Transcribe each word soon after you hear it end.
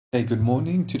Hey, good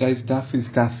morning. Today's daf is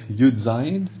daf Yud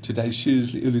Zayin. Today's shir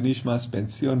is Uli Nishmas ben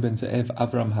Zion ben Ze'ev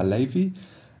Avram Halevi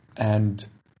and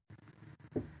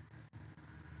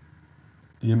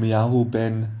Yirmiyahu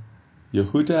ben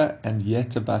Yehuda and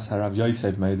Yeta bas Harav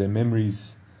Yosef. May their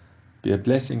memories be a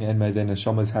blessing and may their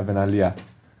neshamas have an aliyah.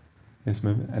 Yes,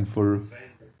 ma'am. And for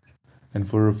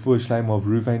Refuah Shleim of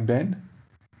Ruvain ben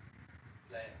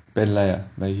Leah.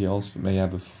 May he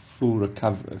have a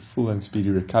full and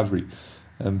speedy recovery.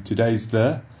 Today's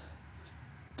the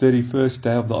 31st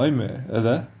day of the Omer,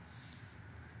 the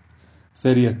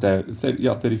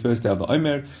 31st day of the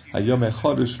Omer. Hayom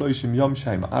echad u'shloishim yom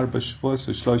sheim arba shvos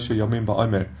u'shloisha yomim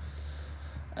ba'omer.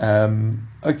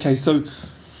 Okay, so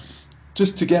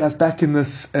just to get us back in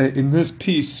this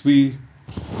piece, we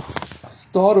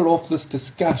started off this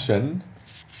discussion.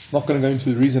 Not going to go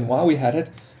into the reason why we had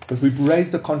it, but we've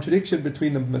raised the contradiction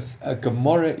between a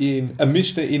Gemara in a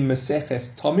Mishnah in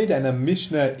Maseches Tamid and a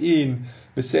Mishnah in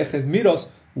Maseches Midos,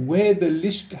 where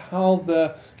how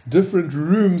the different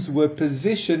rooms were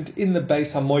positioned in the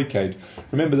Beis HaMoiked.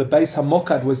 Remember, the Beis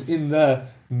HaMokad was in the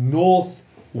north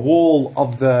wall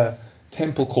of the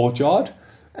temple courtyard,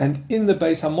 and in the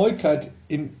Beis HaMoiked,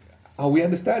 in how we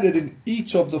understand it, in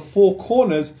each of the four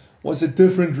corners was a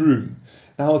different room.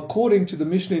 Now, according to the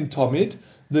Mishnah in Tamid,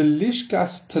 the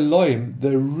Lishkas Teloim,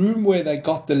 the room where they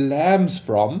got the lambs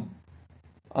from,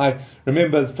 I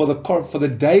remember for the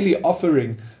daily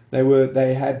offering, the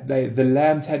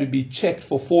lambs had to be checked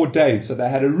for 4 days. So they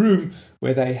had a room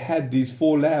where they had these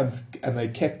 4 lambs and they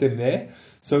kept them there.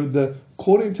 So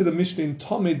according to the Mishnah in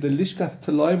Tamid, the Lishkas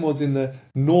Teloim was in the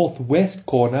northwest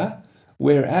corner,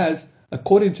 whereas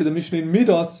according to the Mishnah in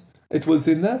Midos, it was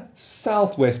in the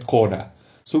southwest corner.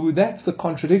 So that's the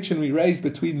contradiction we raised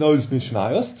between those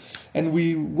Mishnayos, and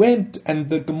we went and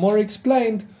the Gemara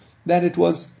explained that it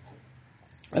was.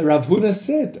 Rav Huna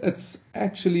said it's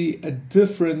actually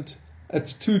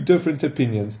it's 2 different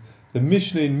opinions. The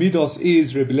Mishnah in Midos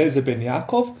is Rebbe Eliezer ben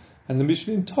Yaakov, and the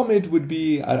Mishnah in Tamid would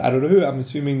be, I don't know who, I'm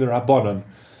assuming the Rabbanon.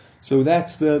 So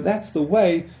that's the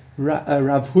way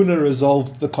Rav Huna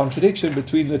resolved the contradiction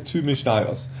between the 2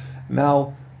 Mishnayos.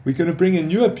 Now, we're going to bring a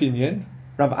new opinion,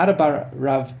 Rav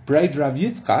Braid Rav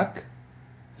Yitzchak,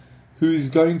 who is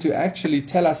going to actually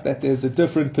tell us that there's a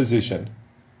different position.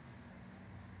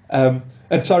 A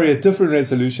different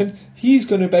resolution. He's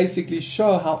going to basically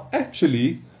show how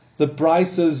actually the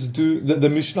Brises the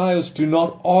Mishnayos do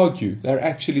not argue. They're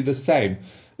actually the same.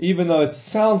 Even though it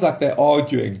sounds like they're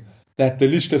arguing that the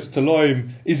Lishkas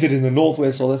Teloim, is it in the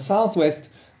northwest or the southwest,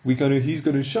 he's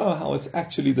going to show how it's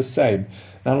actually the same.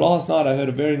 Now, last night I heard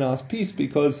a very nice piece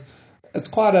because it's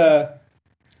quite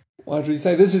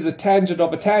this is a tangent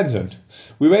of a tangent.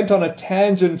 We went on a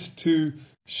tangent to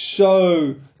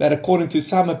show that according to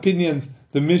some opinions,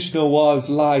 the Mishnah was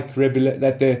like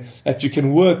that you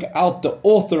can work out the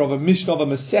author of a Mishnah of a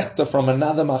Masechta from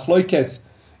another Machloikes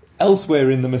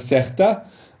elsewhere in the Masechta.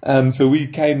 So we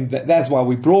came. That's why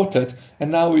we brought it,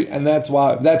 and that's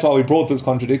why we brought this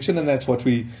contradiction, and that's what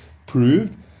we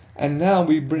proved. And now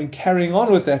we carrying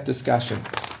on with that discussion.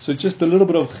 So just a little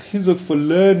bit of chizuk for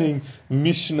learning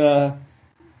Mishnah,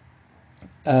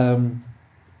 to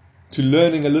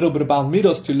learning a little bit about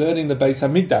Midos, to learning the Beis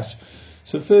HaMikdash.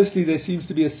 So firstly, there seems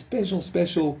to be a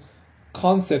special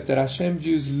concept that Hashem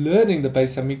views learning the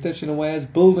Beis HaMikdash in a way as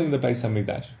building the Beis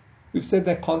HaMikdash. We've said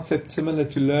that concept similar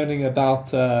to learning about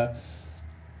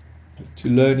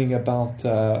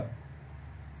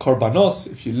korbanos.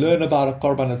 If you learn about a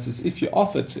korbanos, it's as if you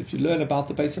offer it. If you learn about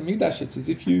the Beis HaMikdash, it's as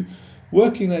if you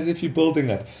working, as if you're building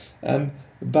it.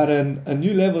 But a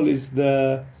new level is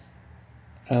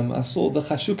I saw the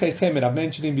Chashukei Chemed. I've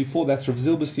mentioned him before. That's Rav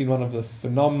Zilberstein, one of the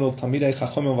phenomenal Talmidei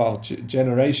Chacham of our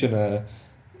generation,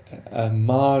 a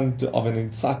mind of an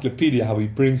encyclopedia, how he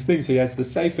brings things. So he has the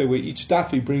Sefer where each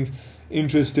daf he brings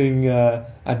interesting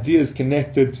ideas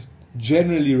connected,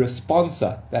 generally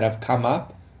responsa that have come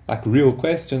up, like real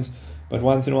questions, but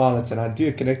once in a while it's an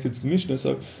idea connected to the Mishnah.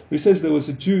 So he says there was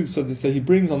a Jew, so he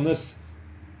brings on this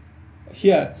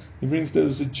here, there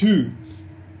was a Jew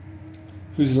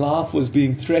whose life was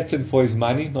being threatened for his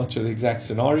money, not sure the exact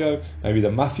scenario, maybe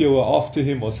the mafia were after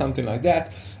him or something like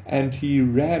that, and he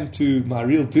ran to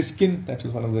Mariel Diskin, that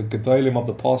was one of the gadolim of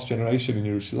the past generation in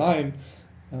Yerushalayim.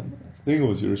 I think it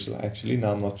was Yerushalayim actually,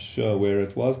 now I'm not sure where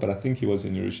it was, but I think he was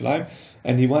in Yerushalayim,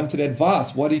 and he wanted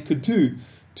advice, what he could do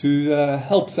to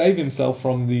help save himself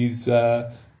from these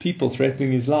people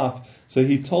threatening his life. So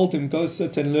he told him, go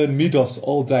sit and learn Midos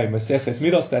all day. Maseches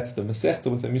Midos, that's the Masechta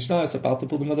with the Mishnah, it's about the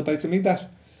building of the Beit HaMikdash.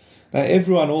 Now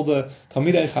everyone, all the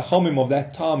Talmidei Chachomim of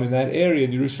that time in that area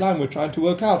in Yerushalayim were trying to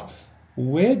work out,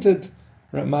 where did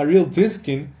Mariel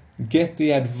Diskin get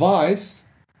the advice,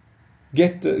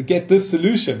 get this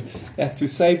solution, that to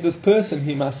save this person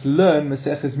he must learn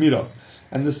Maseches Midos.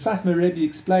 And the Satmar Rebbe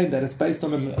explained that it's based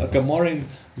on a Gemara in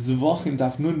Zvachim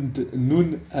Daf Nun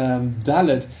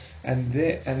Daled, and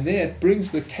there it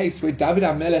brings the case where David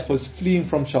HaMelech was fleeing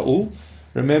from Shaul.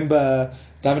 Remember,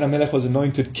 David HaMelech was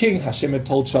anointed king. Hashem had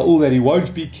told Shaul that he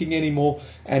won't be king anymore,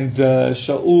 and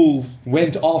Shaul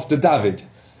went after David.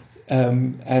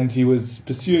 And he was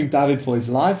pursuing David for his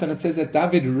life, and it says that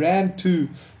David ran to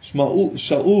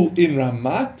Shaul in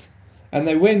Ramat, and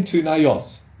they went to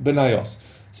Benayos.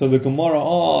 So the Gemara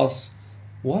asks,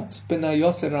 what's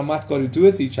Benayos and Ramat got to do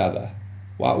with each other?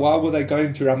 Why were they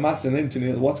going to Ramas and then to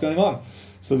Nil? What's going on?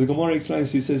 So the Gemara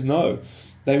explains, he says, no,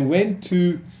 he went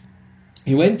to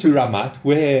Ramat,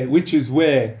 which is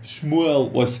where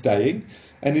Shmuel was staying,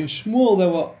 and in Shmuel they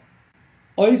were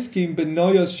oiskim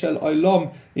benoyos shel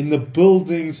olam, in the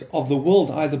buildings of the world,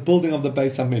 the building of the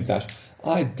Beis Hamikdash.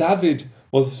 David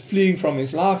was fleeing from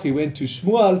his life. He went to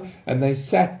Shmuel, and they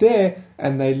sat there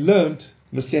and they learnt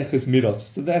Maseches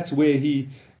Midos. So that's where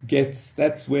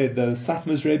that's where the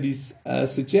Satmar Rebbe's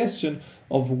suggestion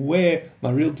of where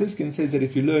Maharil Diskin says that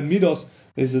if you learn Midos,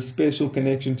 there's a special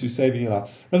connection to saving your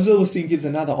life. Rav Zilberstein gives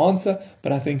another answer,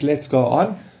 but I think let's go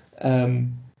on.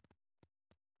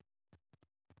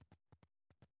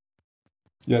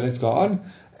 Let's go on.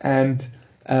 And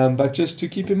but just to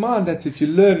keep in mind that if you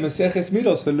learn Maseches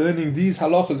Midos, so learning these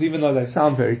halachas, even though they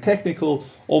sound very technical,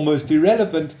 almost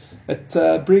irrelevant, it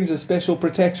brings a special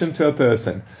protection to a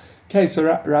person. Okay, so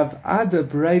Rav Ada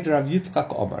Breid Rav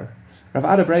Yitzchak Omer. Rav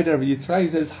Ada Breid Rav Yitzchak, he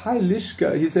says, Hi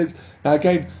Lishka. He says, now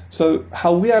again, so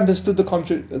how we understood the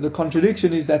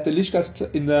contradiction is that the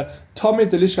Lishkas, in the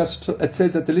Talmud, it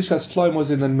says that the Lishkas Tloim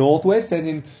was in the northwest, and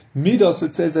in Midos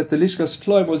it says that the Lishkas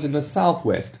Tloim was in the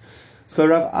southwest. So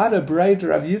Rav Ada Breid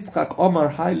Rav Yitzchak Omer,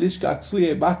 Hi Lishka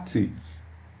Aksuye Bakti.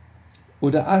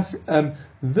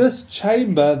 This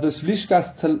chamber, this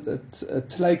Lishkas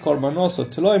Tlei Korbanos or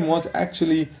Tloim, was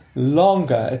actually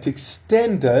longer. It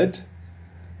extended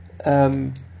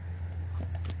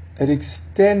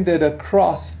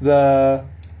across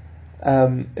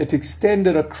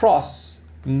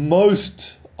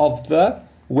most of the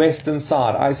western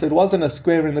side. So it wasn't a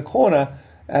square in the corner,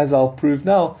 as I'll prove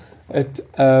now. It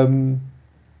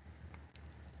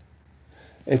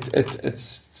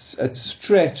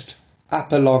stretched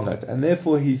up along it, and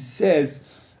therefore he says,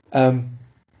 if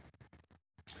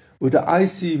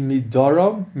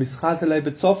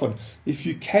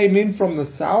you came in from the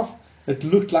south, it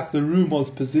looked like the room was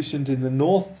positioned in the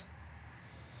north.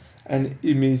 And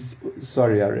it means,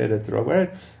 sorry, I read it the wrong way.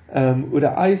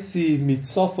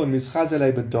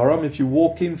 If you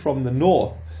walk in from the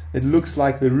north, it looks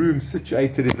like the room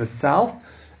situated in the south.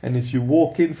 And if you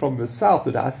walk in from the south,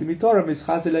 it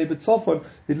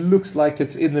looks like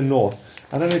it's in the north.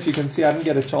 I don't know if you can see, I didn't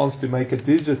get a chance to make it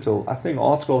digital. I think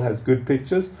Article has good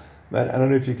pictures, but I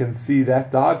don't know if you can see that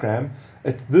diagram.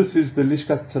 This is the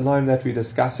Lishkas Taloim that we're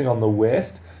discussing on the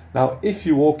west. Now, if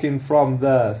you walk in from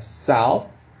the south,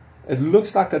 it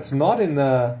looks like it's not in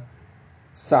the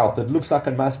south. It looks like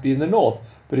it must be in the north.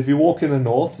 But if you walk in the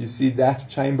north, you see that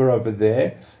chamber over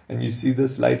there, and you see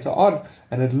this later on,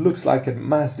 and it looks like it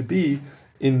must be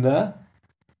in the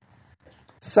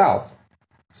south.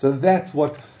 So that's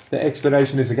what the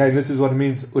explanation is. Again, this is what it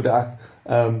means.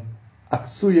 Aksuye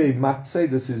matze.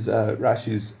 This is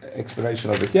Rashi's explanation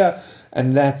over here,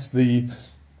 and that's the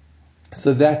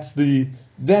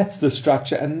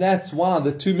structure, and that's why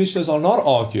the two Mishnahs are not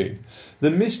arguing. The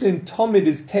Mishnah in Talmud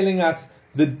is telling us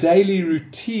the daily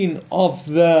routine of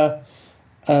the.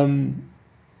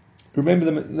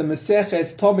 Remember, the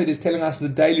Maseches Talmud is telling us the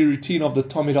daily routine of the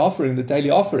Talmud offering, the daily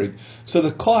offering. So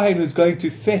the kohein who's going to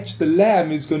fetch the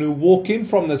lamb is going to walk in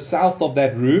from the south of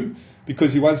that room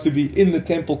because he wants to be in the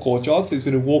temple courtyard. So he's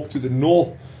going to walk to the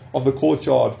north of the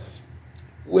courtyard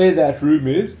where that room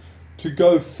is to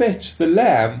go fetch the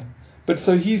lamb. But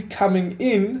so he's coming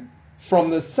in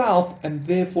from the south, and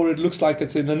therefore it looks like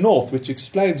it's in the north, which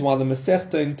explains why the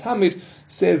Masechta in Talmud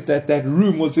says that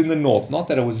room was in the north. Not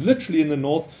that it was literally in the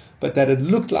north, but that it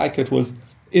looked like it was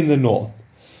in the north.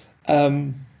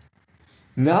 Now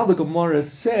the Gemara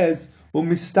says, well,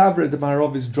 mistavre de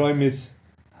marov is droimis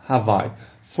havai.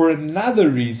 For another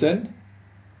reason,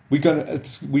 we're going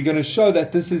to show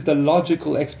that this is the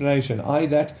logical explanation,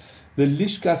 that the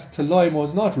Lishkas Taloim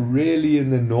was not really in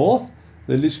the north.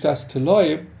 The Lishkas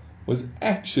Taloim was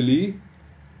actually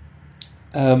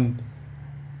in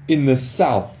the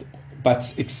south,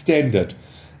 but extended.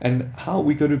 And how are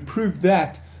we going to prove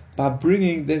that? By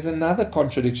there's another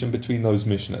contradiction between those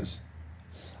Mishnahs.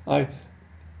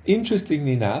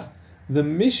 Interestingly enough, the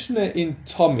Mishnah in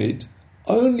Tomid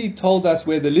only told us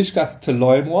where the Lishkas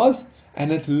Teloim was,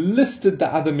 and it listed the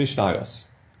other Mishnayos.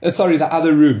 The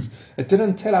other rooms. It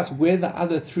didn't tell us where the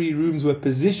other 3 rooms were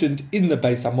positioned in the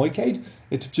Beis HaMoiked.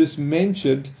 It just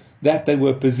mentioned that they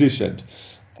were positioned.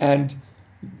 And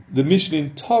the Mishnah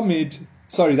in Tomid,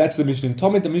 that's the Mishnah in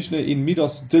Tomid. The Mishnah in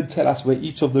Midos did tell us where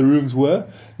each of the rooms were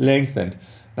lengthened.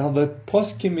 Now the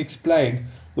poskim explained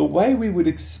the way we would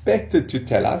expect it to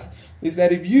tell us is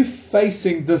that if you're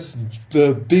facing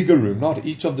the bigger room, not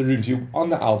each of the rooms, you're on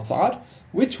the outside,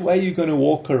 which way you're going to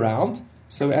walk around.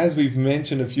 So as we've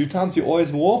mentioned a few times, you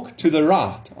always walk to the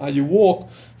right. You walk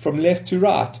from left to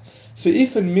right. So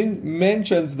if it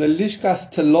mentions the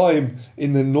Lishkas Teloim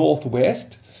in the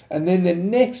northwest, and then the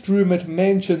next room it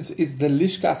mentions is the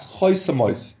Lishkas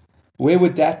Choisamos, where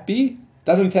would that be?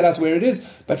 Doesn't tell us where it is,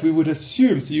 but we would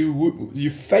assume. So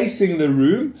you're facing the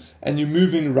room and you're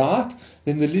moving right,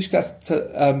 then the Lishkas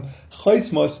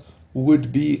Choisamos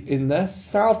would be in the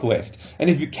southwest. And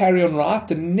if you carry on right,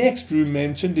 the next room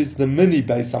mentioned is the mini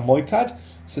Beis HaMoikad,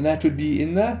 so that would be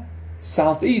in the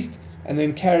southeast. And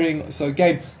then so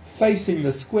again, facing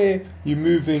the square, you're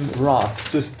moving right.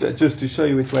 Just to show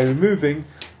you which way we're moving.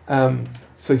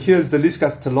 So here's the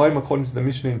Lishkas Teloim according to the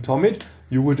Mishnah in Tomid.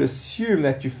 You would assume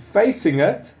that you're facing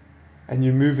it and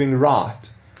you're moving right.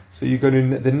 So you're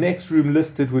going to, the next room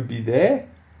listed would be there.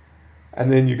 And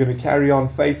then you're going to carry on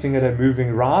facing it and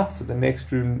moving right, so the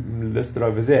next room listed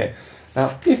over there.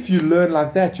 Now, if you learn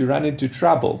like that, you run into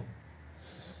trouble,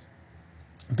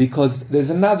 because there's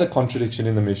another contradiction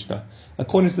in the Mishnah.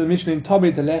 According to the Mishnah in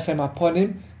Tomid, the lechem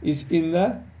hapanim is in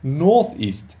the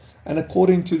northeast, and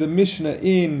according to the Mishnah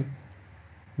in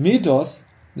Midos,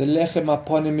 the lechem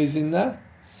hapanim is in the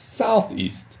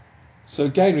southeast. So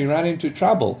again, we run into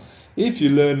trouble. If you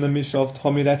learn the Mishnah of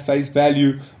Tomid at face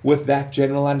value with that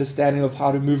general understanding of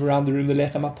how to move around the room, the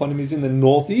lechem hapanim is in the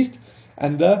northeast,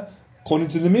 and according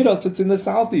to the Midos, it's in the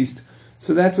southeast.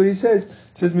 So that's what he says. It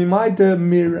says, midramina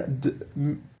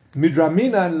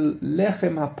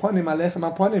lechem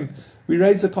hapanim. We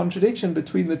raise a contradiction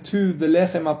between the two, the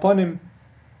lechem hapanim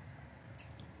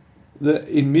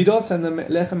in Midos and the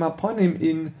lechem hapanim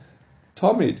in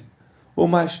Tomid.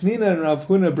 Umashnina and Rav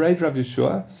Huna Braid Rav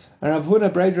Yeshua. And Rav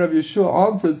Huna Braid Rav Yeshua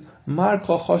answers, Mar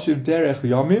kochoshiv derech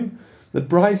yomim. The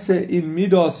Braise in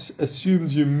Midos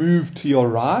assumes you move to your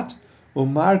right.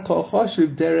 Umar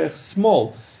kochoshiv derech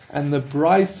small. And the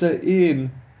Braise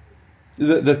in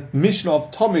the Mishnah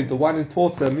of Tomid, the one who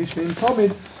taught the Mishnah in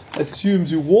Tomid, assumes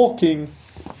you're walking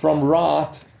from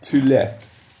right to left.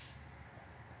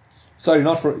 Sorry,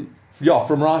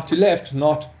 from right to left,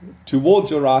 not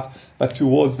towards your right, but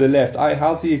towards the left.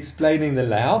 How's he explaining the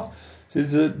layout? He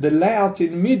says the layout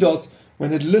in Midos,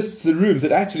 when it lists the rooms,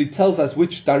 it actually tells us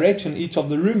which direction each of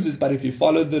the rooms is, but if you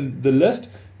follow the list,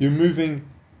 you're moving,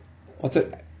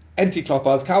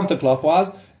 anti-clockwise,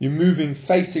 counterclockwise, you're moving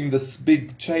facing this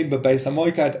big chamber Beis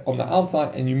HaMoikad on the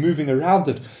outside, and you're moving around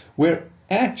it. Where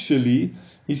actually,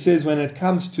 he says when it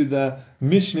comes to the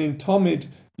Mishnah in Tomid,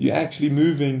 you're actually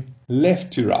moving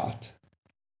left to right.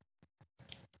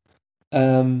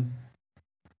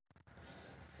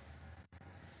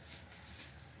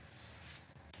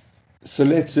 So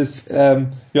let's just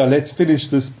let's finish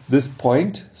this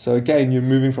point. So again, you're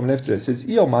moving from left to right. It says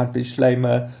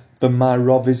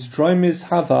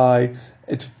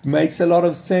it makes a lot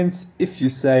of sense if you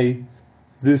say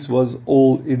this was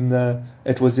all in the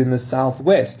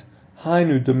southwest.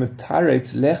 You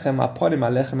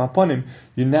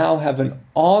now have an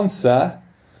answer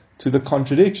to the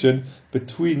contradiction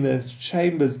between the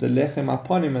chambers, the lechem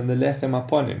hapanim and the lechem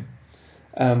hapanim.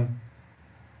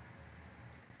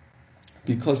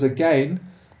 Because again,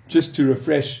 just to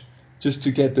refresh, just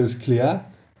to get this clear,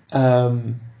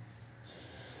 the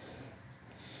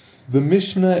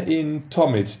Mishnah in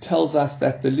Tomid tells us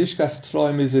that the Lishkas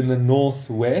Teloim is in the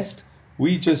northwest.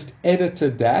 We just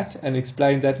edited that and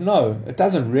explained that no, it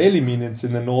doesn't really mean it's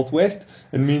in the northwest.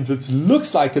 It means it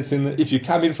looks like it's if you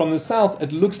come in from the south,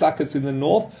 it looks like it's in the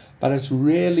north, but it's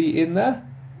really in the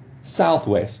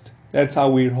southwest. That's how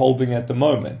we're holding at the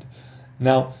moment.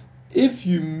 Now, if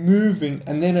you're moving,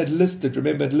 and then it listed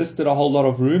a whole lot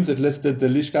of rooms. It listed the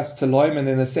Lishkas Teloim, and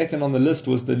then the second on the list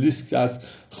was the Lishkas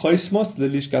Choismos, the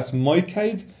Lishkas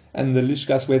Moiked, and the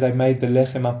Lishkas where they made the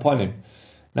lechem hapanim.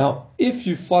 Now, if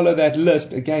you follow that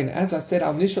list, again, as I said,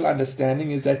 our initial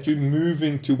understanding is that you're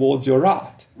moving towards your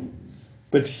right.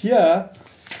 But here,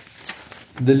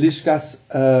 the Lishkas,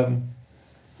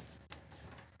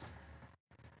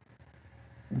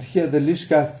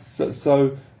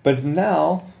 but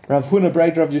now, Rav Huna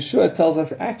Braid Rav Yeshua tells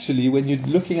us actually when you're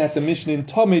looking at the Mishnah in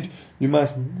Tomid, you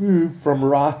must move from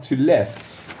right to left.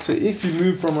 So if you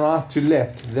move from right to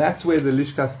left, that's where the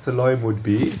lishkas taloim would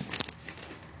be.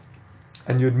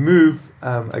 And you'd move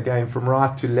again from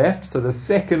right to left. So the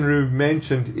second room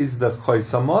mentioned is the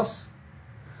choisamos.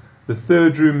 The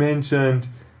third room mentioned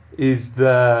is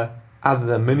the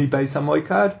other mini beis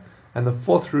hamoikad. And the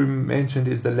fourth room mentioned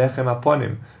is the lechem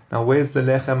hapanim. Now where's the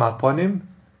lechem hapanim?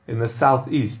 In the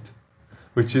southeast,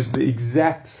 which is the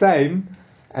exact same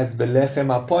as the lechem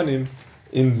hapanim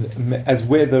as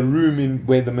where the room in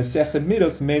where the Masechet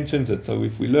Midos mentions it. So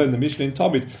if we learn the Mishnah in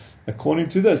Talmud, according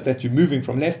to this, that you're moving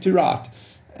from left to right,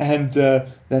 and that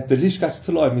the Lishkas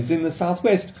Taloim is in the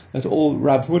southwest, that all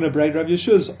Rav Huna Braid Rav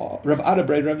Yeshua's, Rav Ada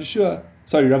Braid Rav Yeshua,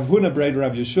 Rav Huna Braid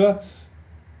Rav Yeshua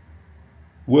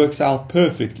works out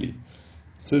perfectly.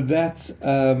 So that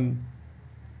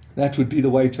would be the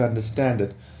way to understand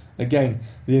it. Again,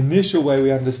 the initial way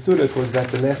we understood it was that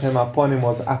the Lechem Hapanim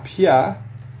was up here,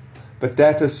 but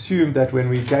that assumed that when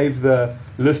we gave the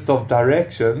list of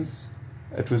directions,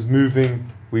 it was moving.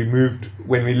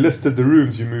 When we listed the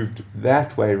rooms, you moved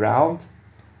that way round,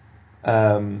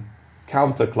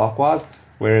 counterclockwise.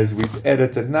 Whereas we've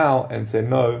edited now and said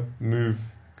no, move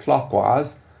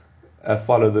clockwise,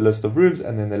 follow the list of rooms,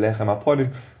 and then the lechem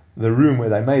hapanim, the room where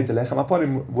they made the lechem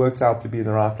hapanim, works out to be in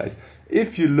the right place.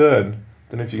 If you learn,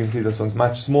 I don't know if you can see this one's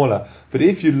much smaller, but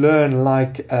if you learn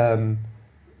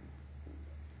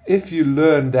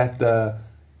that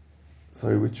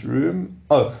which room?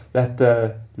 Oh, that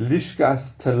the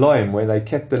Lishkas Taloim, where they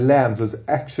kept the lambs, was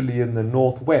actually in the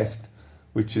northwest,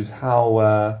 which is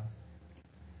how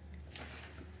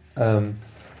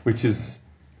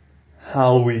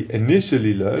we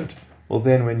initially learned. Well,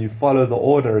 then when you follow the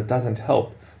order, it doesn't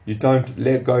help. You don't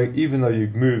let go, even though you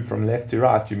move from left to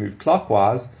right, you move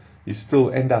clockwise, you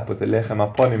still end up with the lechem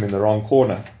hapanim in the wrong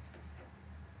corner.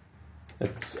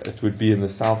 It would be in the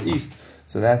southeast.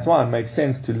 So that's why it makes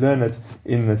sense to learn it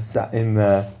in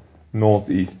the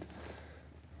northeast.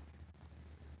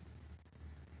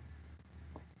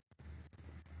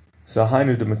 So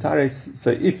hainu de mataretz.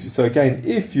 So again,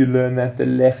 if you learn that the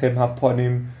lechem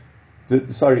hapanim,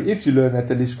 if you learn that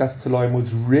the lishkas taloim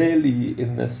was really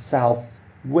in the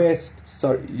southwest,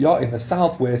 in the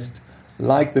southwest,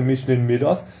 like the Mishnah in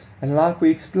Midos, and like we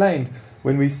explained.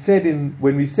 When we said in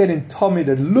Talmud,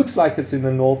 it looks like it's in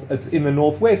the north. It's in the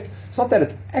northwest. It's not that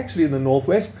it's actually in the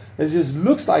northwest. It just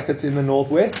looks like it's in the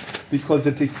northwest because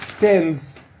it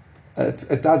extends.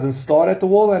 It doesn't start at the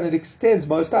wall and it extends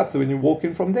most up. So when you walk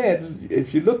in from there,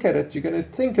 if you look at it, you're going to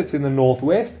think it's in the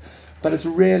northwest, but it's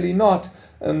really not.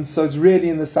 And so it's really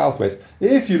in the southwest.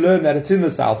 If you learn that it's in the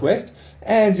southwest,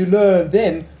 and you learn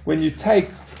then when you take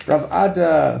Rav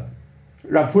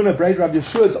Huna Braid Rav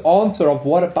Yeshua's answer of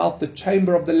what about the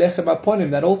chamber of the lechem hapanim,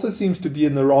 that also seems to be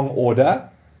in the wrong order.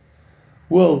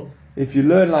 Well, if you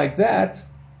learn like that,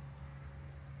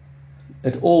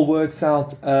 it all works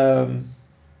out. Then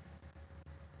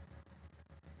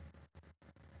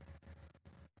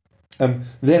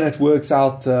it works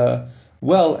out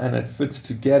well, and it fits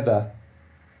together.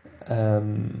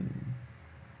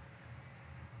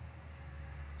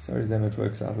 Then it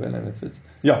works out well and it fits.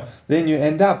 Then you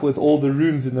end up with all the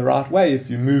rooms in the right way if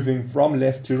you're moving from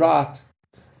left to right.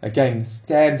 Again,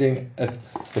 the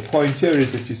point here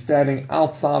is if you're standing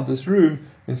outside this room,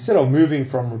 instead of moving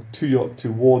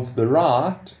towards the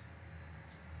right,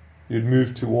 you'd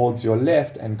move towards your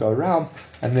left and go around,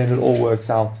 and then it all works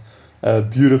out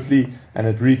beautifully, and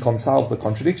it reconciles the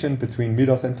contradiction between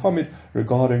Midos and Talmud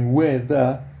regarding where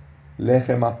the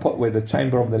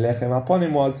chamber of the lechem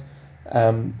hapanim was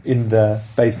in the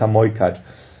Beis HaMoikad.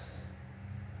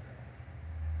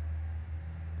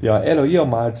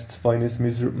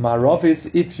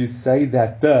 If you say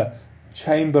that the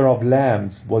chamber of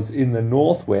lambs was in the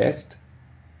northwest,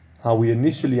 how we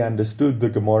initially understood the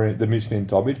Gemara, the Mishnah in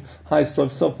Talmud, we still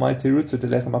don't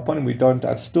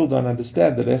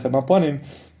understand the lechem hapanim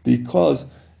because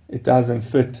it doesn't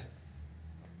fit.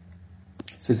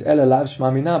 It says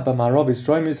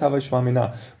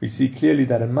we see clearly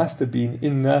that it must have been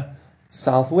in the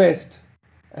southwest,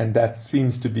 and that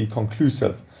seems to be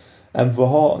conclusive. And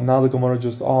now the Gemara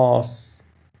just asks,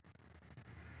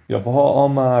 but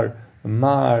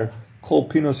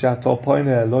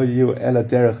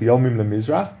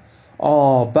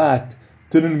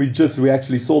didn't we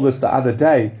actually saw this the other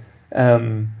day,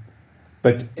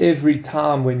 but every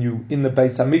time when you in the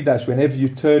Beis Hamikdash, whenever you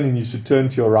turn in, you should turn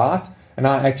to your right. And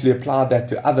I actually applied that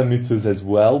to other mitzvahs as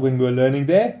well when we were learning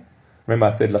there. Remember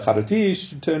I said, L'charoti, you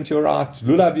should turn to your right.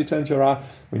 Lulav, you turn to your right.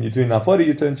 When you're doing Nafori,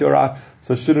 you turn to your right.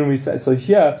 So shouldn't we say, so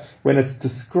here, when it's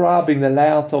describing the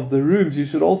layout of the rooms, you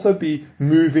should also be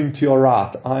moving to your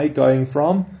right. Going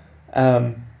from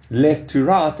left to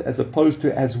right, as opposed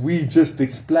to, as we just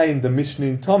explained, the Mishnah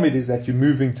in Talmud is that you're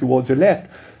moving towards your left.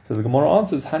 So the Gemara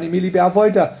answers, Hani mili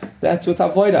be'avoida. That's with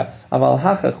avoida. Aval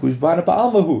hachach hushbana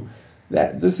ba'almahu.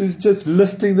 That this is just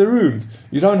listing the rooms.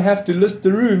 You don't have to list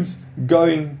the rooms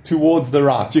going towards the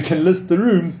right. You can list the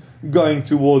rooms going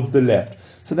towards the left.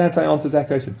 So that's how I answer that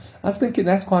question. I was thinking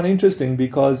that's quite interesting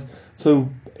because, so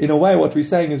in a way, what we're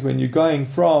saying is when you're going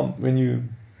from, when you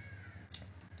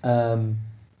I'm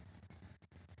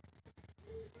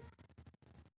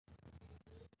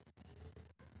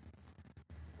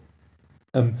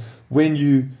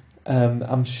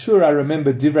sure I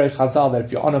remember Divrei Chazal that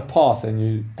if you're on a path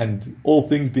and all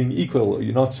things being equal,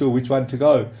 you're not sure which one to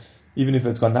go, even if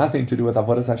it's got nothing to do with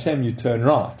Avodas Hashem, you turn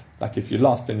right. Like if you're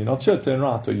lost and you're not sure, turn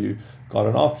right, or you got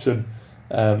an option.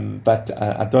 But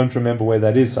I don't remember where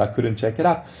that is, so I couldn't check it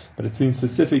up. But it seems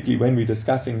specifically when we're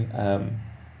discussing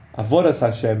Avodas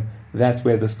Hashem, that's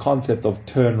where this concept of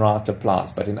turn right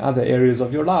applies. But in other areas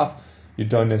of your life, you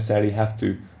don't necessarily have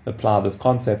to apply this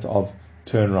concept of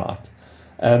turn right.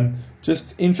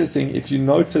 Just interesting, if you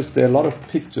notice, there are a lot of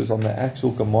pictures on the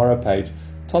actual Gemara page.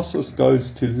 Tosfos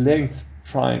goes to length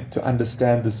trying to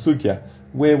understand the sugya.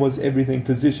 Where was everything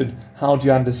positioned? How do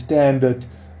you understand it?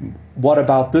 What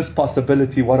about this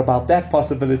possibility? What about that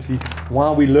possibility?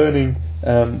 While we're learning,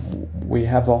 we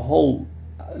have a whole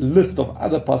list of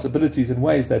other possibilities and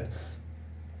ways that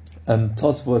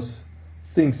Tosfos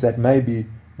thinks that maybe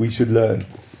we should learn.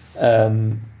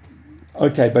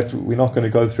 Okay, but we're not going to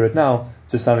go through it now.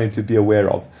 Just something to be aware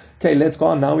of. Okay, let's go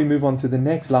on. Now we move on to the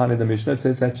next line in the Mishnah. It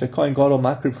says that kohein gadol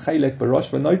makriv chelek barosh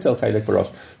v'notel chelek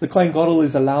barosh. The kohein gadol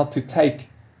is allowed to take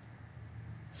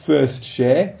first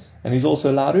share, and he's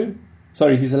also allowed to.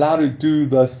 He's allowed to do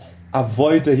the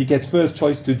avoida. He gets first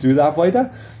choice to do the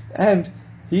avoida, and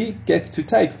he gets to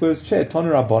take first share.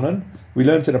 Tonu Rabbanan. We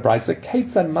learned in a brayso.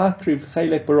 Keitzad makriv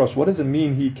chelek barosh. What does it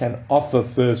mean? He can offer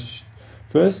first.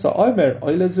 So Omer,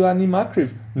 Oila Zuani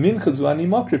Makriv, Mincha Zuani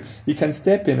Makriv. He can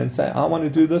step in and say, I want to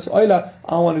do this Oila,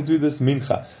 I want to do this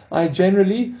Mincha.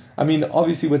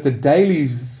 Obviously with the daily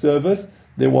service,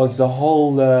 there was a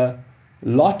whole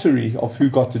lottery of who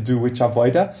got to do which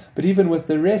avoida. But even with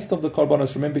the rest of the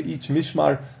korbanos, remember each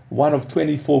mishmar, one of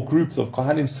 24 groups of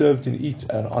kohanim served in each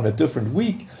on a different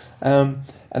week. And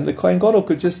the kohen gadol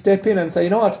could just step in and say, you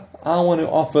know what, I want to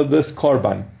offer this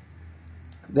korban.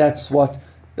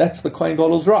 That's the kohen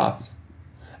gadol's right.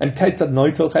 And keitzad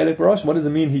noitel chelek barosh. What does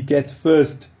it mean? He gets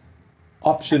first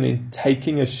option in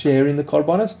taking a share in the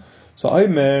korbanos. So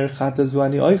Omer chatazu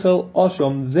ani oichel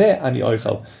oshom ze ani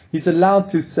oichel. He's allowed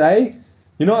to say,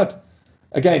 you know what?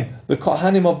 Again, the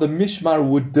kohanim of the mishmar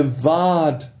would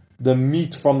divide the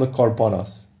meat from the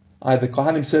korbanos. The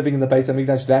kohanim serving in the Beit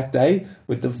HaMikdash that day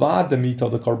would divide the meat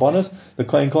of the korbanos. The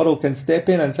kohen gadol can step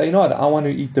in and say, you know what? I want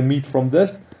to eat the meat from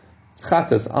this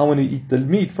chatas, I want to eat the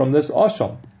meat from this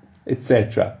osham,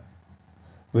 etc.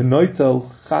 And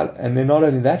then not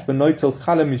only that,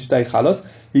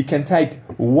 he can take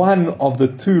one of the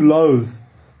two loaves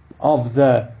of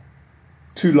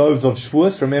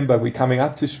Shavuos. Remember, we're coming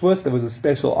up to Shavuos. There was a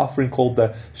special offering called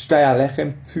the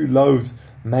lechem, 2 loaves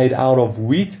made out of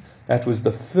wheat. That was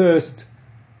the first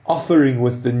offering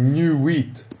with the new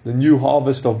wheat, the new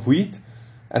harvest of wheat,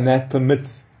 and that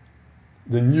permits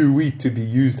the new wheat to be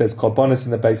used as korbanos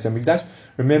in the Beis HaMikdash.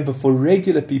 Remember, for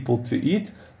regular people to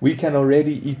eat, we can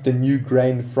already eat the new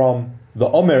grain from the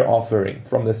Omer offering,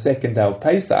 from the second day of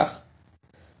Pesach.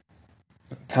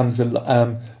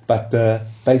 But the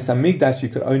Beis HaMikdash, you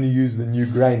could only use the new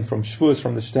grain from Shavuos,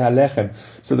 from the lechem.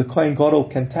 So the kohen gadol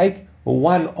can take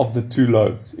one of the 2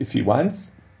 loaves if he wants.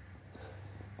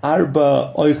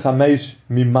 Arba oy chamesh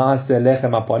mimase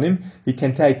lechem hapanim. He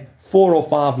can take 4 or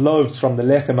 5 loaves from the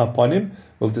lechem hapanim.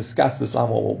 We'll discuss this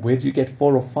later. Well, where do you get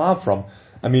 4 or 5 from?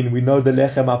 We know the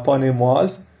lechem hapanim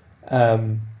was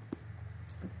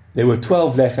there were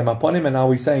 12 lechem hapanim, and now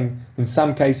we're saying in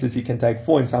some cases he can take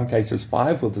 4, in some cases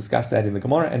 5. We'll discuss that in the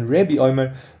Gemara. And Rebbe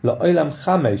Omer la'olam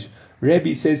chamesh.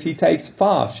 Rebbe says he takes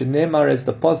 5. Shenemar, as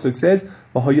the pasuk says,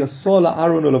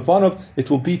 it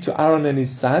will be to Aaron and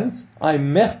his sons.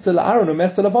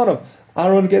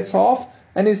 Aaron gets half,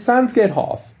 and his sons get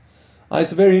half.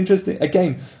 It's very interesting.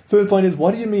 Again, first point is,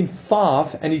 what do you mean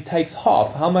 5 and he takes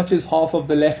half? How much is half of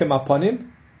the lechem hapanim?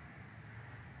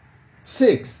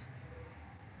 6.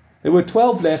 There were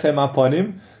 12 lechem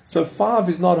hapanim, so 5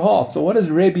 is not half. So what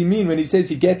does Rebbe mean when he says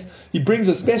he brings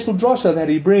a special drasha that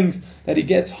he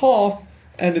gets half,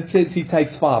 and it says he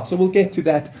takes 5. So we'll get to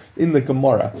that in the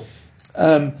Gemara.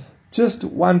 Just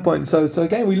one point. So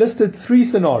again, we listed 3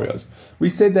 scenarios. We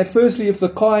said that firstly, if the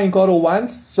kohen gadol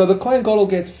wants, so the kohen gadol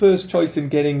gets first choice in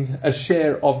getting a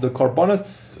share of the korbanos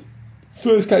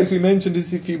First case we mentioned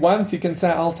is if he wants, he can say,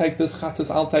 I'll take this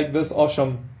chattas, I'll take this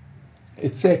osham,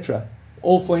 etc.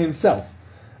 All for himself.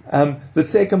 The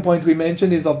second point we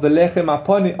mentioned is of the lechem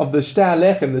hapanim, of the shtei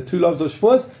lechem, the two loaves of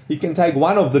shvus, he can take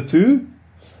one of the two.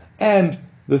 And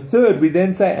the third, we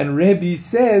then say, and Rebbe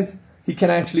says, he can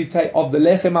actually take of the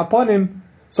lechem hapanim.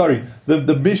 Sorry,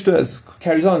 the Mishnah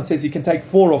carries on and says he can take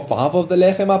 4 or 5 of the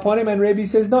lechem hapanim, and Rebbe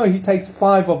says no, he takes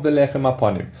 5 of the lechem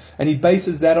hapanim, and he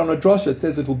bases that on a drosha. It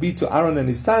says it will be to Aaron and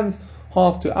his sons,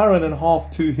 half to Aaron and half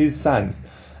to his sons.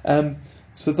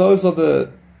 So those are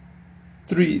the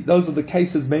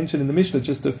cases mentioned in the Mishnah.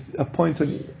 Just a point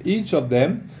on each of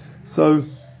them. So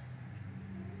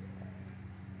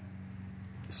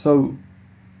sorry,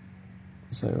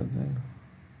 what's that?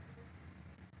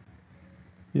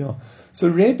 Yeah. So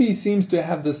Rebbe seems to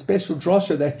have the special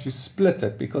drosha that you split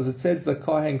it, because it says the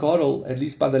kohein gadol, at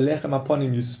least by the lechem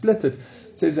hapanim, you split it.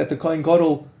 It says that the kohein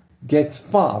gadol gets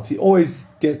 5. He always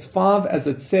gets 5, as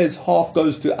it says half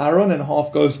goes to Aaron and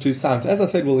half goes to his sons. As I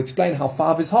said, we'll explain how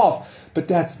 5 is half, but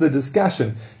that's the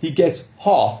discussion. He gets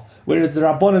half. Whereas the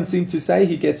Rabbanan seem to say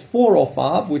he gets 4 or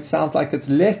 5, which sounds like it's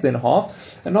less than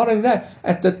half. And not only that,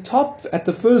 at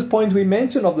the first point we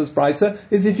mentioned of this brisa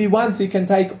is if he wants, he can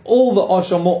take all the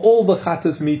osham or all the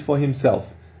chattas meat for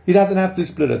himself. He doesn't have to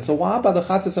split it. So why by the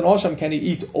chattas and osham can he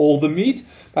eat all the meat,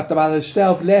 but by the shtei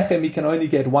of lechem he can only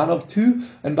get 1 of 2,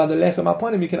 and by the lechem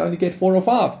hapanim he can only get 4 or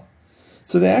 5.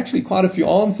 So there are actually quite a few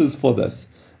answers for this.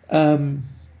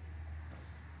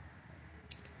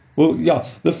 Well, yeah,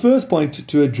 the first point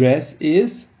to address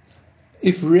is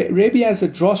if Rebbe has a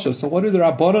drosha, so what do the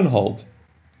Rabbanan hold?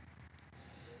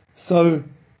 So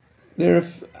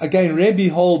again, Rebbe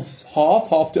holds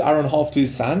half to Aaron, half to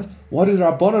his sons. What do the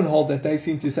Rabbanan hold? That they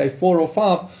seem to say 4 or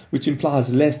 5, which implies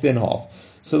less than half.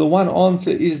 So the one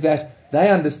answer is that they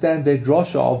understand their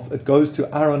drosha of it goes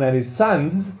to Aaron and his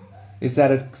sons, is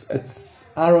that it's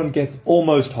Aaron gets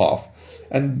almost half.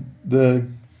 And the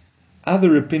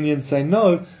other opinions say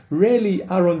no, really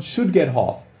Aaron should get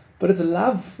half, but it's a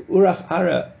lav urach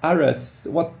ara.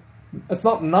 It's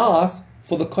not nice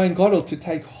for the kohen gadol to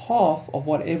take half of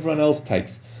what everyone else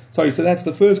takes. Sorry, so that's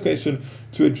the first question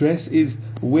to address, is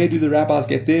where do the rabbis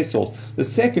get their source? The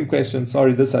second question,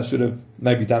 sorry, this I should have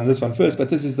maybe done this one first, but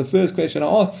this is the first question I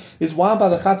asked, is why by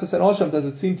the chattas and osham does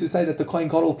it seem to say that the kohen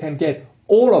gadol can get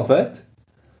all of it,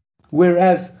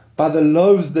 whereas by the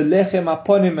loaves, the lechem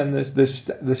hapanim and the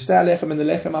shtei lechem and the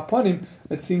lechem hapanim,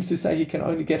 it seems to say he can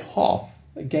only get half.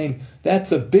 Again,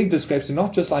 that's a big discrepancy,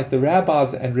 not just like the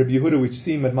rabbis and Rabbi Yehuda, which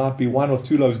seem it might be 1 or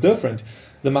 2 loaves different.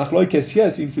 The machlokes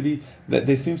here seems to be that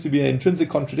there seems to be an intrinsic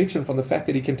contradiction from the fact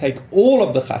that he can take all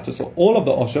of the chattas or all of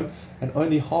the osham and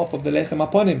only half of the lechem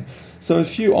hapanim. So a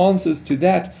few answers to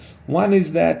that. One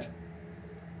is that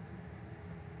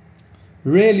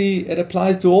really it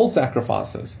applies to all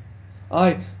sacrifices.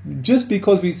 Just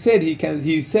because we said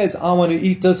he says, I want to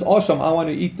eat this osham, I want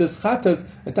to eat this chattas,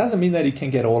 it doesn't mean that he can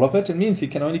get all of it. It means he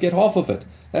can only get half of it.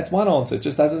 That's one answer. It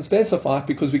just doesn't specify it,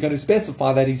 because we're going to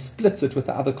specify that he splits it with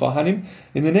the other kohanim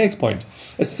in the next point.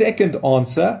 A second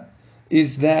answer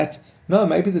is that no,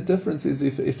 maybe the difference is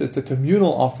if it's a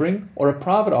communal offering or a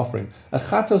private offering. A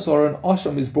chattas or an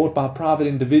osham is brought by a private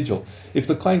individual. If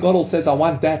the kohen gadol says, I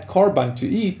want that korban to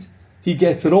eat, he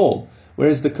gets it all.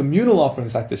 Whereas the communal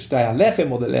offerings like the shtei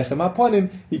lechem or the lechem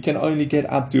hapanim, he can only get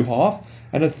up to half.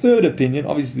 And a third opinion,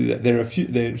 obviously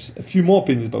there's a few more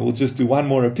opinions, but we'll just do one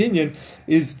more opinion,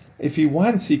 is if he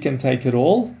wants, he can take it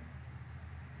all.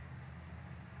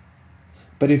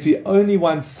 But if he only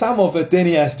wants some of it, then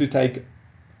he has to take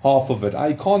half of it.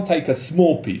 He can't take a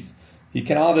small piece. He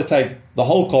can either take the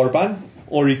whole korban,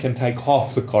 or he can take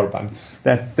half the korban.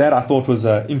 That I thought was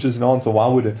an interesting answer. Why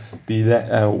would it be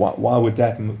that? Why would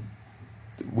that?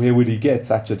 Where would he get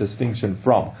such a distinction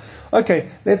from? Okay,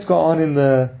 let's go on in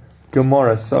the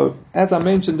Gemara. So, as I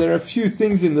mentioned, there are a few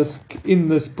things in this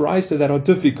brisa that are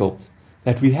difficult,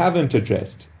 that we haven't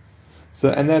addressed.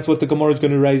 So, and that's what the Gemara is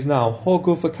going to raise now.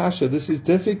 Hogufa kasha, this is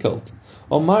difficult.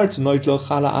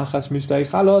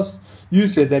 You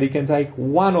said that he can take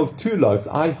 1 of 2 loaves,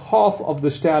 half of the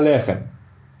shtei lechem.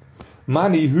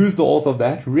 Mani, who's the author of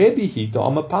that? Rebbe Hita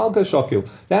Amapalka Shokil.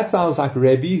 That sounds like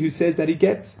Rebbe, who says that he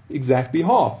gets exactly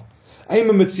half.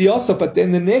 But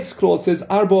then the next clause says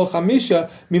Arba Chamisha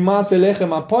Mimase Lechem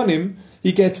Hapanim.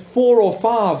 He gets 4 or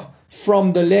 5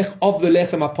 from the lechem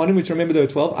hapanim, which remember there were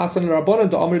 12. Asan Rabbanan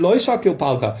to Amri Lo Shakil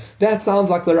Palka. That sounds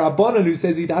like the Rabbanan who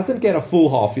says he doesn't get a full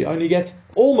half; he only gets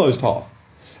almost half.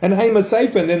 And Hema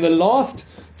Sefer, and then the last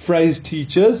phrase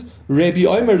teaches, Rebbe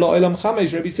Omer La'olam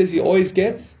Chamesh. Rebbe says he always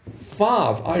gets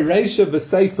 5. I Reisha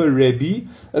v'Sefer Rebbe.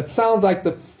 It sounds like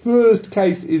the first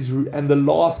case is and the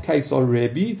last case are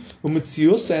Rebbe,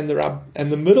 Umetzius,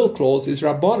 and the middle clause is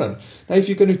Rabbanan. Now, if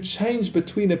you're going to change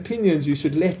between opinions, you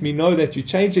should let me know that you're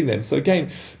changing them. So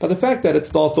again, by the fact that it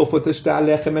starts off with the Shtar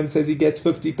Lechem and says he gets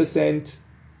 50%,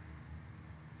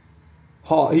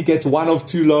 he gets 1 of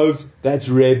 2 loaves, that's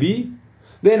Rebbe.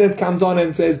 Then it comes on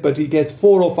and says, but he gets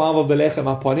 4 or 5 of the lechem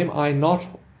hapanim. I not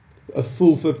a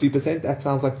full 50%. That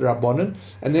sounds like the Rabbanan.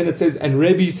 And then it says, and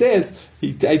Rebbe says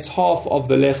he takes half of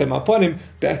the lechem hapanim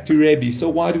back to Rebbe. So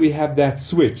why do we have that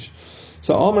switch?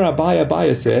 So Amar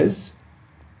Abaya says,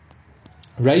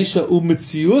 Reisha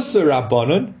u'metziusa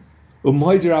Rabbanan.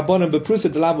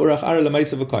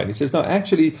 He says, no,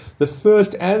 actually, the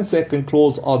first and second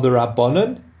clause are the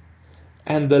Rabbanan,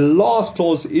 and the last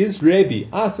clause is Rebbe.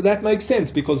 So that makes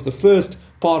sense, because the first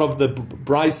part of the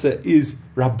Brisa is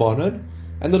Rabbanan,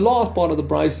 and the last part of the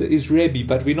Brisa is Rebbe,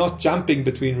 but we're not jumping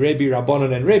between Rebbe,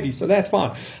 Rabbanan, and Rebbe, so that's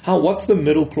fine. What's the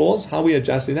middle clause? How are we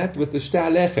adjusting that? With the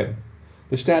Shtar Lechem.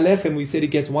 The Shtar Lechem, we said he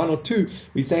gets 1 or 2.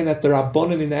 We're saying that the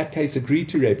Rabbanan in that case agree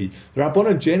to Rebbe. The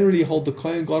Rabbanan generally hold the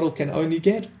kohen gadol can only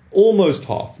get almost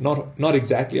half, not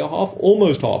exactly a half,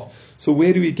 almost half. So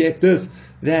where do we get this?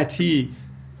 That he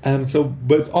so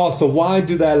why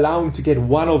do they allow him to get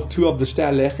 1 of 2 of the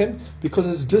Shtar Lechem? Because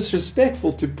it's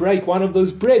disrespectful to break one of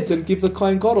those breads and give the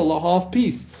kohen gadol a half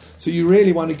piece. So you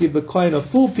really want to give the kohen a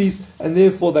full piece, and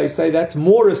therefore they say that's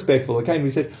more respectful. Okay, and we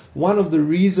said one of the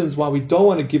reasons why we don't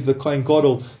want to give the kohen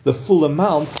gadol the full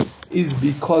amount is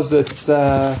because it's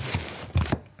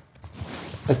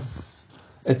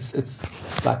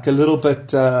like a little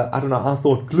bit, I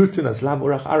thought glutinous, lav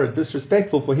urach ara,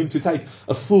 disrespectful for him to take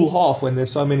a full half when there's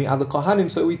so many other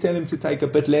kohanim, so we tell him to take a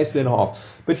bit less than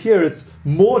half. But here it's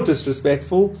more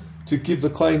disrespectful to give the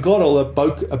kohen gadol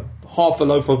half a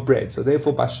loaf of bread. So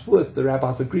therefore, by Shavuos, the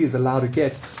rabbis agree is allowed to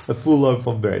get a full loaf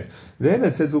of bread. Then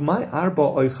it says, Umay arba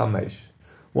oy chamesh.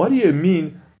 What do you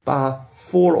mean by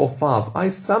 4 or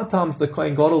 5? Sometimes the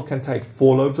kohen gadol can take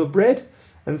 4 loaves of bread,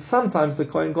 and sometimes the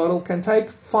kohen gadol can take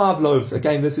 5 loaves.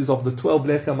 Again, this is of the 12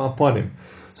 lechem hapanim.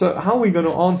 So how we're going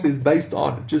to answer is based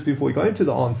on, just before we go into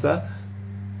the answer,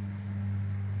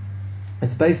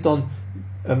 it's based on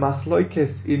a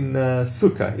machloikes in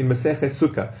Sukkah, in Masechet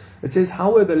Sukkah. It says,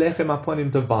 how are the lechem hapanim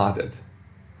divided?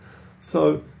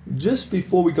 So just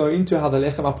before we go into how the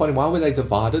lechem hapanim, why were they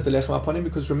divided, the lechem hapanim?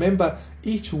 Because remember,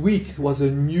 each week a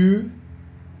new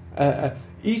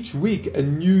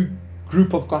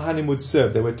group of kohanim would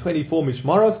serve. There were 24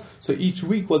 mishmaros, so each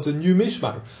week was a new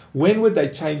mishmar. When would they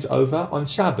change over? On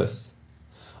Shabbos.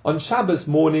 On Shabbos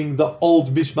morning, the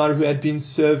old mishmar who had been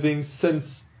serving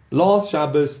since last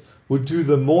Shabbos would do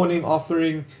the morning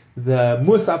offering, the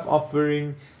musaf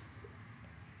offering,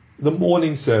 the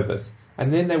morning service.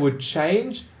 And then they would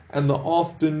change, and the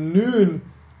afternoon,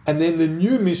 and then the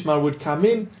new mishmar would come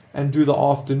in and do the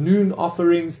afternoon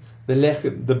offerings, the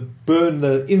lechem, the burn,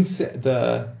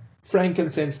 the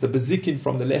frankincense, the bezikin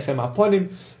from the lechem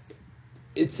hapanim,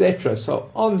 etc. So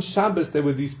on Shabbos there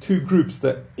were these 2 groups,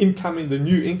 the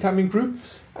new incoming group,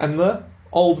 and the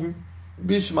old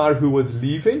mishmar who was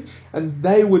leaving, and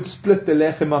they would split the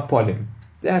lechem hapanim.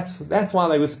 That's why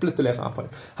they would split the lechem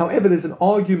hapanim. However, there's an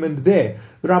argument there.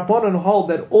 The Rabbanan hold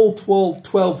that all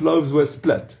 12 loaves were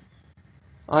split.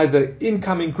 Either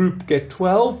incoming group get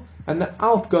 12, and the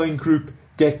outgoing group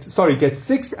get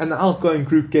 6, and the outgoing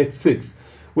group gets 6.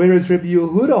 Whereas Rabbi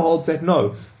Yehuda holds that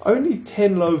no, only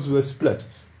 10 loaves were split.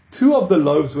 2 of the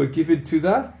loaves were given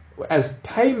as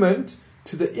payment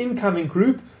to the incoming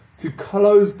group to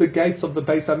close the gates of the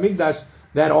Beis HaMikdash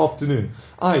that afternoon.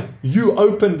 You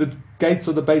opened the gates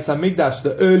of the Beis HaMikdash,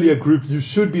 the earlier group, you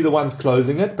should be the ones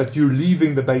closing it, but you're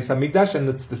leaving the Beis HaMikdash, and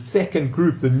it's the second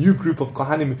group, the new group of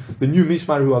Kohanim, the new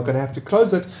Mishmar, who are going to have to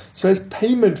close it. So as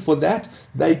payment for that,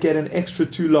 they get an extra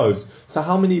 2 loaves. So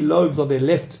how many loaves are there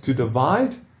left to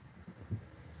divide?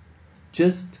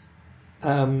 Just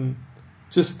 10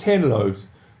 loaves.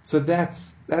 So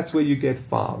that's where you get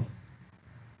 5.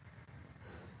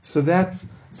 So that's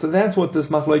what this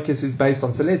machlokes is based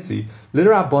on. So let's see.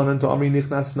 L'Rabbanan to Amri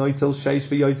nichnas noitel sheish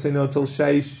v'yotzei noitel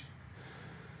sheish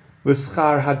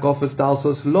v'schar hagofas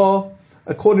dalsos lo.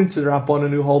 According to the Rabbanan,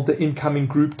 who hold the incoming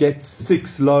group gets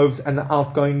 6 loaves and the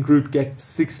outgoing group gets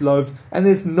 6 loaves, and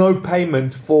there's no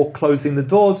payment for closing the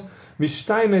doors.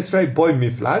 Mishtay mesrei boy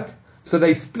miflag. So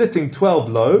they're splitting 12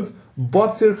 loaves.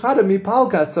 Botzir chada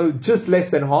mipalka, so just less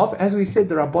than half. As we said,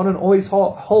 the Rabbanan always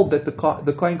hold that the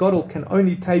kohen gadol can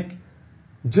only take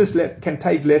less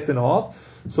than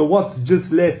half. So what's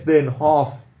just less than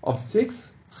half of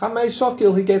 6? Chamesh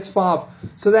shokil, he gets 5.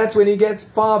 So that's when he gets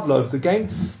 5 loaves. Again,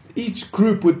 each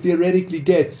group would theoretically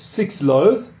get 6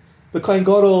 loaves. The kohen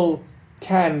gadol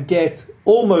can get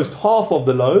almost half of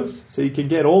the loaves, so he can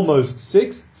get almost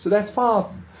 6. So that's 5.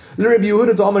 L'Rebbe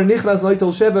Yehuda d'Omer nichnas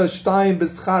noitel sheva shtayim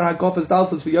b'schar hagofas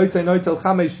dalsas v'yotzei noitel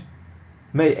chamesh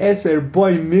me'eser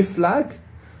boy miflag.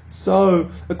 So,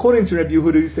 according to Rebbe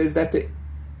Yehuda, who says that the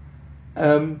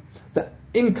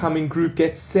incoming group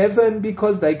gets 7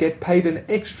 because they get paid an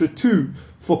extra 2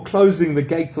 for closing the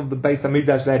gates of the Beis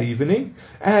Hamikdash that evening,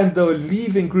 and the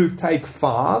leaving group take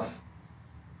 5.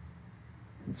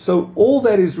 So all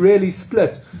that is really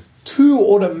split. 2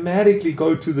 automatically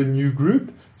go to the new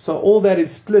group. So all that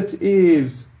is split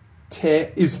is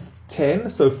 10.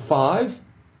 So 5.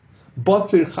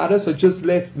 Botzir chada, so just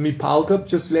less mipalkab,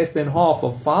 just less than half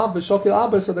of 5. V'shokil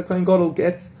arba, so the kohen gadol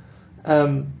gets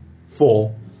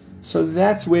 4. So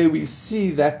that's where we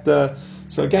see that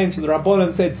so the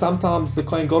Rabbanan said sometimes the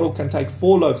kohen gadol can take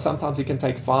 4 loaves, sometimes he can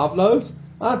take 5 loaves.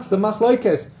 That's the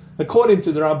machlokes. According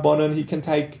to the Rabbanan, he can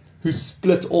take, who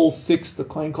split all 6, the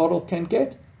kohen gadol can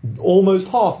get almost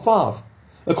half, 5.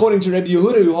 According to Rebbe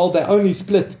Yehuda, who hold that only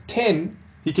split 10,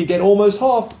 he can get almost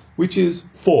half, which is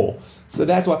 4. So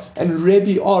that's why. And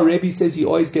Rebbe says he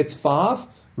always gets 5.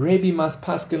 Rebbe must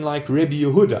paskin like Rebbe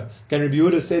Yehuda. Again, Rebbe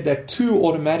Yehuda said that 2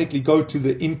 automatically go to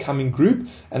the incoming group,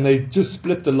 and they just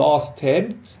split the last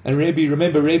 10. And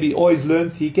Rebbe always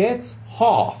learns he gets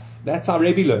half. That's how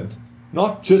Rebbe learned.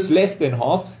 Not just less than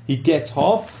half, he gets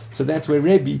half. So that's where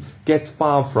Rebbe gets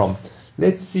 5 from.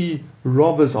 Let's see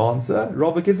Rava's answer.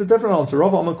 Rava gives a different answer.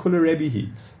 Rava amakula Rebbe.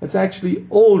 It's actually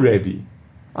all Rebbe.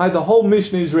 The whole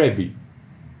Mishnah is Rebbe.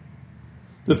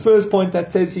 The first point that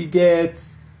says he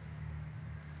gets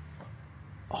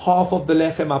half of the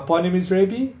lechem hapanim is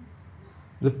Rebbe.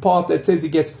 The part that says he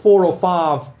gets 4 or 5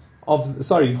 half of the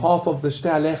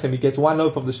shtei lechem, he gets 1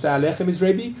 loaf of the shtei lechem is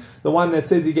Rebbe. The one that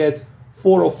says he gets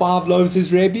 4 or 5 loaves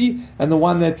is Rebbe, and the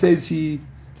one that says he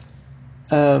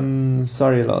I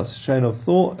lost train of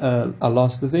thought. I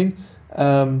lost the thing.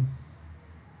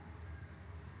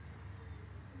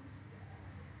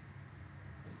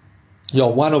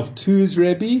 One of 2 is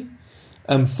Rebbe,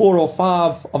 4 or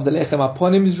 5 of the lechem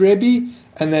hapanim is Rebbe,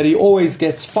 and that he always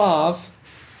gets 5.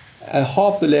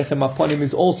 Half the lechem hapanim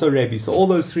is also Rebbe. So all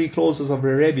those 3 clauses of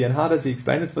Rebbe. And how does he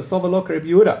explain it? For Sovalok Rebbe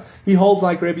Yehuda, he holds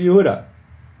like Rebbe Yehuda.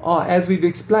 As we've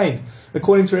explained,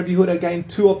 according to Rebbe Yehuda, again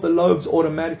 2 of the loaves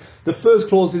automatic. The first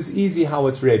clause is easy how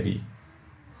it's Rebbe.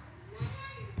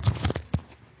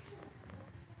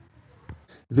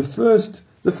 The first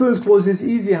clause is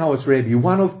easy how it's Rebbe.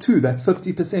 1 of 2, that's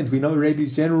 50%. We know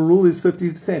Rebbe's general rule is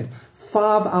 50%.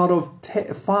 5 out of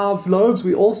 5 loaves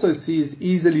we also see is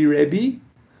easily Rebbe,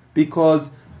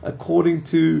 because according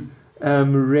to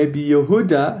Rebbe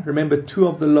Yehuda, remember 2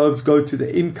 of the loaves go to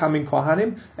the incoming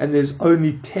kohanim, and there's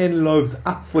only 10 loaves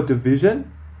up for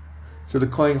division. So the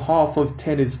kohen half of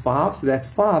 10 is 5, so that's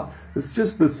 5. It's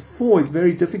just this 4 is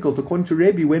very difficult. According to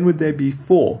Rebbe, when would there be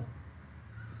 4?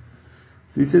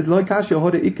 So he says, "Lo kasha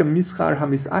hoda ikam mischar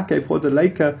hamisakev hoda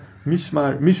leika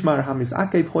mishmar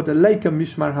hamisakev hoda leika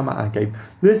mishmar hamakev."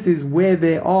 This is where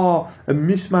there are a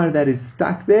mishmar that is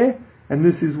stuck there, and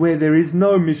this is where there is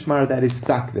no mishmar that is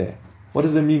stuck there. What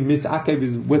does it mean? Misakev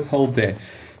is withheld there.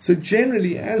 So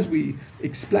generally, as we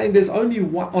explained, there's only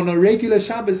one, on a regular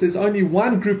Shabbos, there's only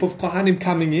one group of kohanim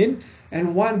coming in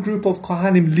and one group of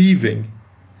kohanim leaving.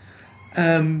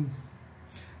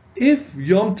 If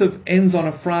Yom Tov ends on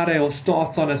a Friday or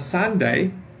starts on a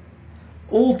Sunday,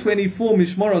 all 24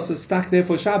 mishmaros are stuck there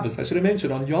for Shabbos. I should have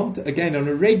mentioned, on Yom Tov, again, on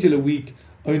a regular week,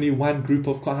 only one group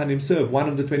of kohanim serve, one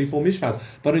of the 24 mishmaros.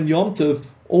 But on Yom Tov,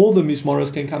 all the mishmaros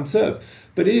can come serve.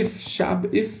 But if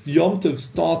Yom Tov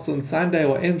starts on Sunday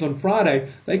or ends on Friday,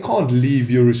 they can't leave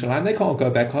Yerushalayim, they can't go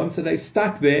back home, so they're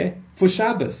stuck there for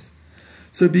Shabbos.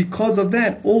 So because of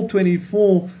that, all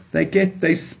 24,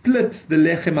 they split the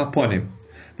lechem hapanim.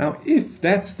 Now, if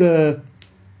that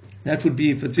would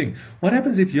be for thing. What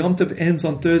happens if Yom Tov ends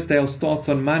on Thursday or starts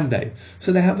on Monday?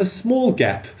 So they have a small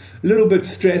gap, a little bit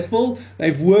stressful.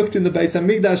 They've worked in the Beis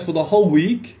Hamikdash for the whole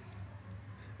week,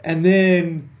 and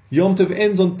then Yom Tov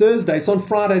ends on Thursday. So on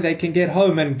Friday they can get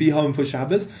home and be home for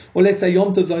Shabbos. Or let's say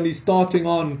Yom Tov's only starting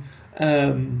on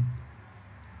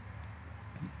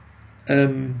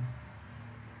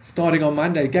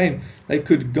Monday. Again, they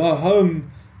could go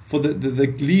home. For the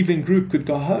leaving group could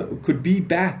go home, could be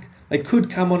back. They could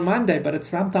come on Monday, but it's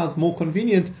sometimes more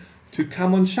convenient to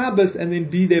come on Shabbos and then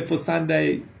be there for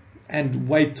Sunday and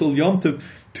wait till Yom Tov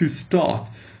to start.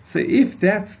 So if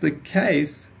that's the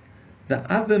case, the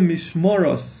other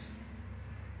mishmoros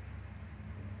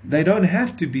they don't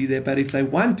have to be there, but if they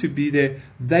want to be there,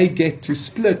 they get to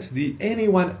split.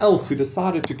 Anyone else who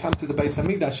decided to come to the Beis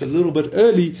Hamikdash a little bit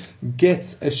early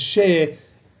gets a share,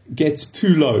 gets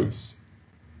 2 loaves.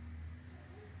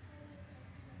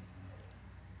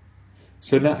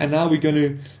 So now we're going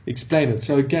to explain it.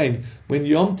 So again, when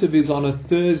Yom Tov is on a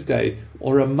Thursday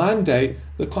or a Monday,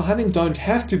 the kohanim don't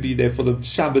have to be there for the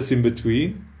Shabbos in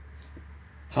between.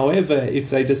 However, if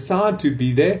they decide to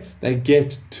be there, they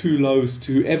get 2 loaves.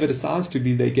 Whoever decides to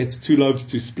be there gets 2 loaves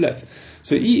to split.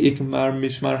 So, if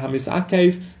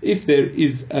there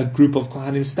is a group of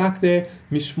kohanim stuck there,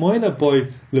 mishmoina boy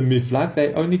lemiflag,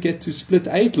 they only get to split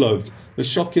 8 loaves. The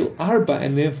shokil arba,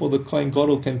 and therefore the kohen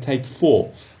gadol can take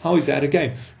 4. How is that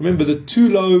again? Remember, the 2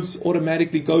 loaves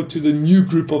automatically go to the new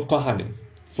group of kohanim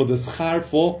for the schar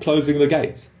for closing the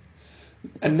gates.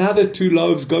 Another 2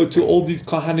 loaves go to all these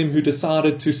kohanim who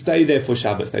decided to stay there for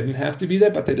Shabbos. They didn't have to be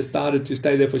there, but they decided to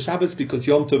stay there for Shabbos because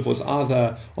Yom Tov was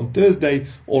either on Thursday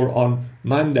or on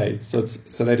Monday. So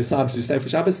they decided to stay for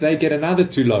Shabbos. They get another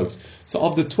 2 loaves. So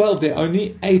of the 12, there are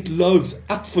only 8 loaves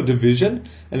up for division,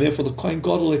 and therefore the kohen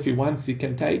gadol, if he wants, he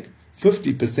can take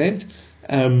 50%.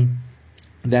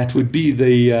 That would be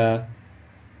that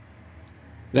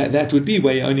would be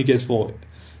where he only gets 4.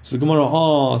 So the Gemara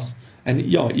asks. And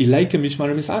Eli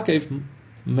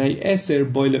may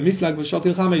eser boile miflag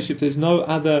v'shokil chamesh. If there's no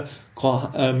other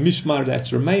mishmar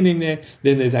that's remaining there,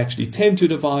 then there's actually 10 to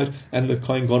divide, and the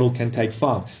kohen gadol can take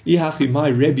 5. Ihachi my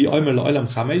Rebbe omer la'olam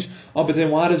chamesh. Oh, but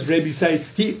then why does Rebbe say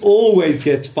he always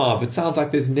gets 5? It sounds like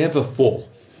there's never 4.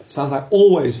 It sounds like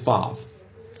always 5.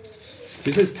 If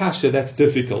it says kasha, that's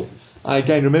difficult.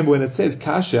 Again, remember when it says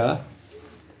kasha,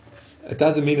 it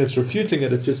doesn't mean it's refuting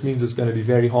it, it just means it's going to be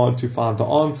very hard to find the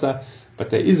answer.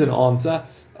 But there is an answer.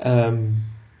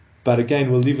 But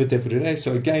again, we'll leave it there for today.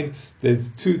 So again, there's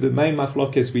 2. The main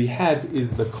machlokes we had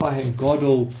is the kohen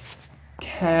gadol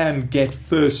can get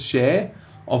first share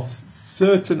of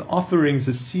certain offerings.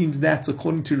 It seems that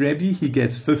according to Rebbe, he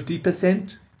gets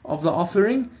 50% of the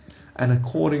offering. And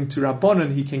according to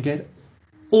Rabbanan, he can get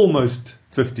almost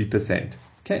 50%.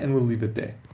 Okay, and we'll leave it there.